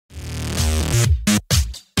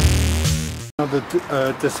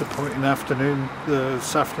Another disappointing afternoon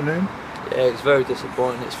this afternoon. Yeah, it's very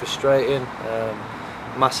disappointing. It's frustrating.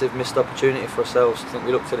 Massive missed opportunity for ourselves. I think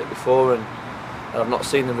we looked at it before, and I've not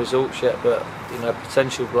seen the results yet. But you know,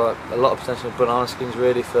 potential, like a lot of potential banana skins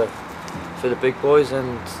really for the big boys.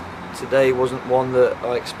 And today wasn't one that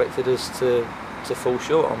I expected us to fall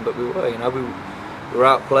short on, but we were. You know, we were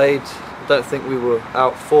outplayed. I don't think we were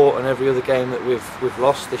outfought in every other game that we've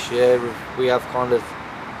lost this year. We have kind of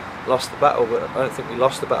lost the battle, but I don't think we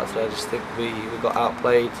lost the battle today. I just think we got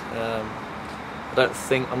outplayed. I'm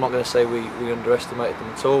not going to say we underestimated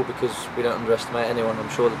them at all, because we don't underestimate anyone. I'm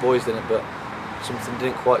sure the boys didn't, but something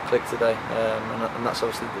didn't quite click today, and that's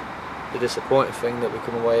obviously the disappointing thing, that we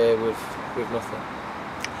come away here with nothing.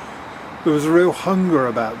 There was a real hunger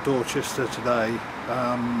about Dorchester today.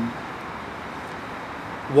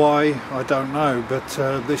 Why, I don't know, but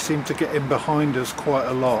they seem to get in behind us quite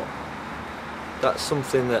a lot. That's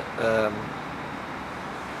something that I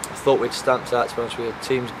thought we'd stamped out, to be honest with you.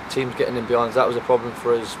 Teams getting in behind us, that was a problem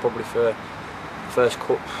for us, probably for the first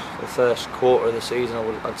quarter of the season,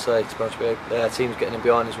 I'd say, to be honest with you. Teams getting in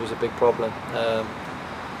behind us was a big problem.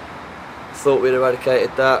 Thought we'd eradicated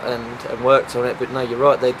that and worked on it, but no, you're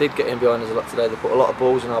right, they did get in behind us a lot today. They put a lot of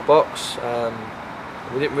balls in our box.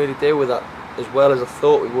 We didn't really deal with that as well as I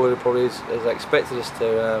thought we would, probably as I expected us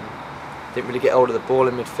to. Didn't really get hold of the ball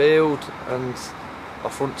in midfield, and our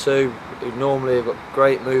front two, who normally have got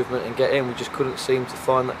great movement and get in, we just couldn't seem to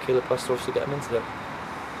find that killer pass to obviously get them into them.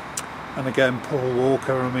 And again, Paul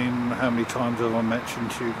Walker, I mean, how many times have I mentioned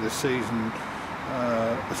to you this season,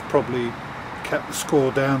 has probably kept the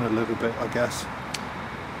score down a little bit, I guess.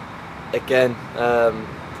 Again,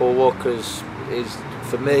 Paul Walker is,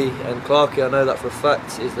 for me, and Clarkey, I know that for a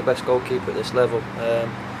fact, is the best goalkeeper at this level.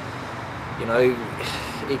 You know,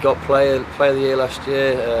 he got player of the year last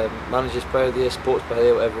year, manager's player of the year, sports player of the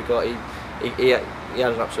year, whatever he got. He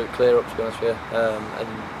had an absolute clear up, to be honest with you, and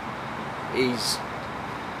he's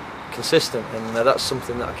consistent, and that's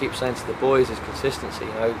something that I keep saying to the boys, is consistency.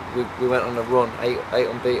 You know, we went on a run, eight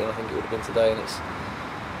unbeaten, I think it would have been today, and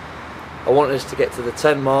I wanted us to get to the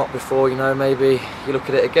 10 mark before, you know, maybe you look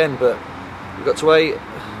at it again, but we got to 8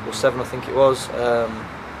 or 7, I think it was.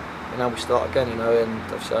 And now we start again, you know, and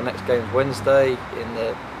obviously our next game's Wednesday in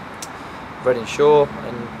the Reading Shore,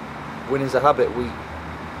 and winning's a habit.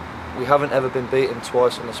 We haven't ever been beaten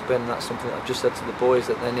twice on the spin, and that's something that I've just said to the boys,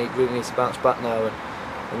 that they really need to bounce back now, and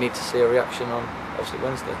we need to see a reaction on obviously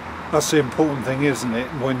Wednesday. That's the important thing, isn't it,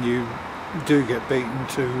 when you do get beaten,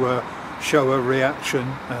 to show a reaction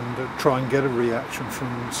and try and get a reaction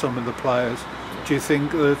from some of the players. Do you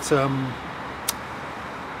think that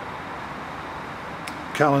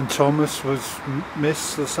Callum Thomas was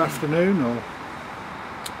missed this afternoon, or?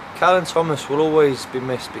 Callum Thomas will always be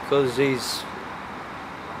missed, because you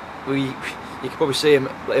can probably see him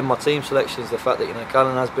in my team selections, the fact that, you know,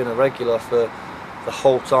 Callum has been a regular for the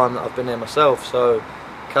whole time that I've been here myself. So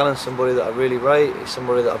Callum's somebody that I really rate. He's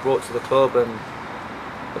somebody that I brought to the club, and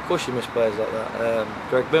of course you miss players like that.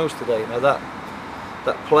 Greg Mills today, you know, that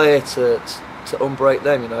player to unbreak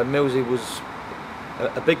them. You know, Millsy was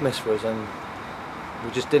a big miss for us, and we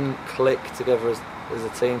just didn't click together as a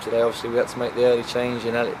team today. Obviously we had to make the early change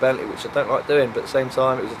in Elliot Bentley, which I don't like doing, but at the same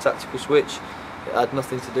time it was a tactical switch. It had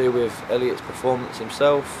nothing to do with Elliot's performance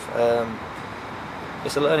himself.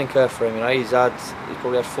 It's a learning curve for him. You know, he's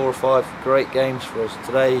probably had 4 or 5 great games for us.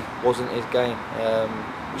 Today wasn't his game,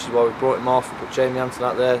 which is why we brought him off. We put Jamie Anton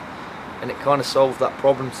out there, and it kind of solved that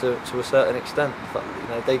problem to a certain extent. But, you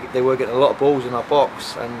know, they were getting a lot of balls in our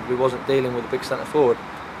box, and we wasn't dealing with a big centre forward.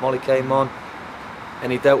 Molly came on,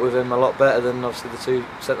 and he dealt with him a lot better than obviously the 2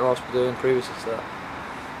 centre halves were doing previously to that.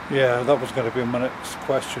 Yeah, that was going to be my next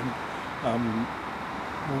question.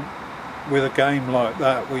 With a game like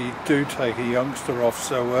that, we do take a youngster off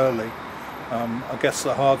so early. I guess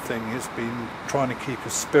the hard thing has been trying to keep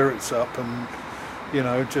his spirits up and, you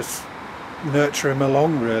know, just nurture him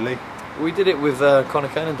along, really. We did it with Conor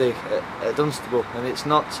Kennedy at Dunstable, and it's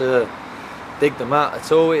not to dig them out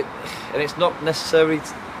at all, and it's not necessarily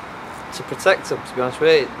to protect them, to be honest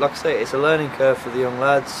with you. Like I say, it's a learning curve for the young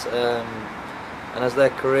lads, and as their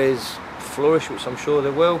careers flourish, which I'm sure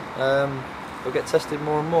they will, they'll get tested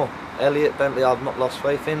more and more. Elliot Bentley, I've not lost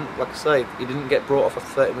faith in. Like I say, he didn't get brought off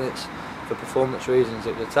after 30 minutes for performance reasons.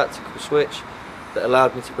 It was a tactical switch that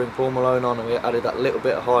allowed me to bring Paul Malone on, and we added that little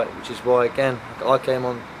bit of height, which is why, again, I came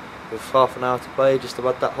on with half an hour to play just to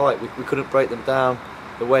add that height. We couldn't break them down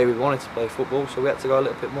the way we wanted to play football, so we had to go a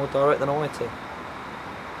little bit more direct than I wanted to.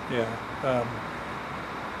 Yeah.